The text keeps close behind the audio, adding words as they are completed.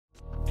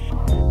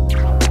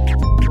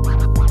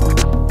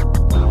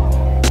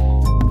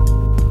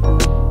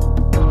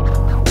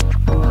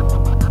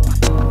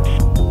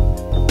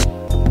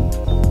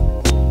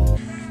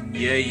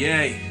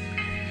Yeah.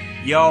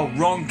 Yo,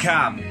 wrong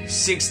cam.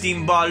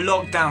 16 bar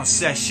lockdown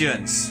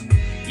sessions.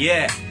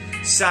 Yeah,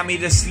 Sammy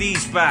the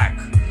Sleaze back.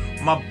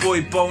 My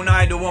boy Bone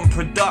Idol on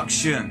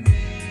production.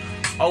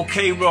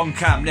 Okay, wrong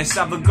cam, let's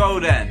have a go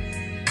then.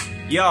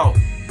 Yo,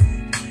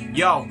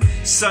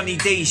 sunny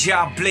days,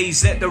 yeah, I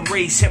blaze at the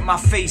race, hit my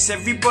face.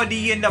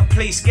 Everybody in the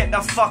place, get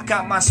the fuck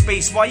out my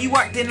space. Why you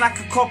acting like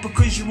a copper?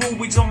 Cause you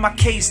always on my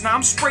case. Now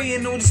I'm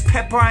spraying all this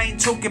pepper, I ain't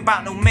talking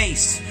about no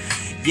mace.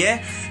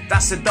 Yeah,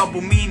 that's a double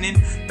meaning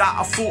that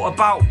I thought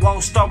about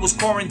whilst I was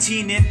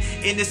quarantining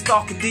in this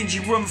dark and dingy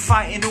room,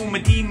 fighting all my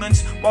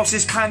demons, whilst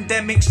this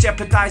pandemic's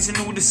jeopardizing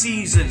all the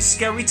seasons.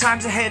 Scary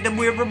times ahead and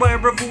we're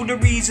aware of all the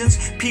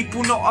reasons.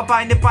 People not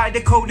abiding by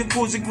the code and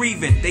causing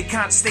grieving. They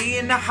can't stay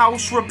in the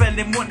house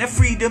rebelling, want their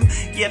freedom.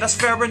 Yeah, that's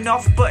fair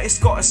enough, but it's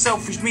got a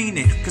selfish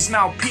meaning. Cause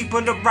now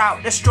people are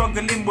out, they're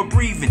struggling with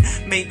breathing.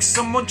 Make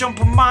someone jump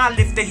a mile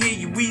if they hear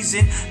you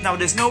wheezing. Now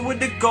there's nowhere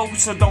to go,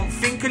 so don't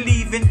think of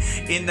leaving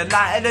in the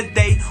light of the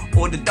day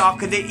or the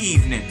dark of the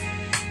evening.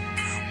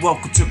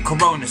 Welcome to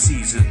Corona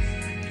season.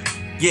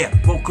 Yeah,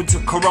 welcome to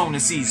Corona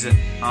season.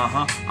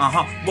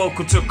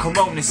 Welcome to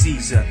Corona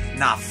season.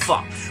 Nah,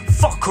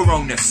 fuck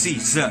Corona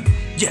season.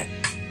 Yeah.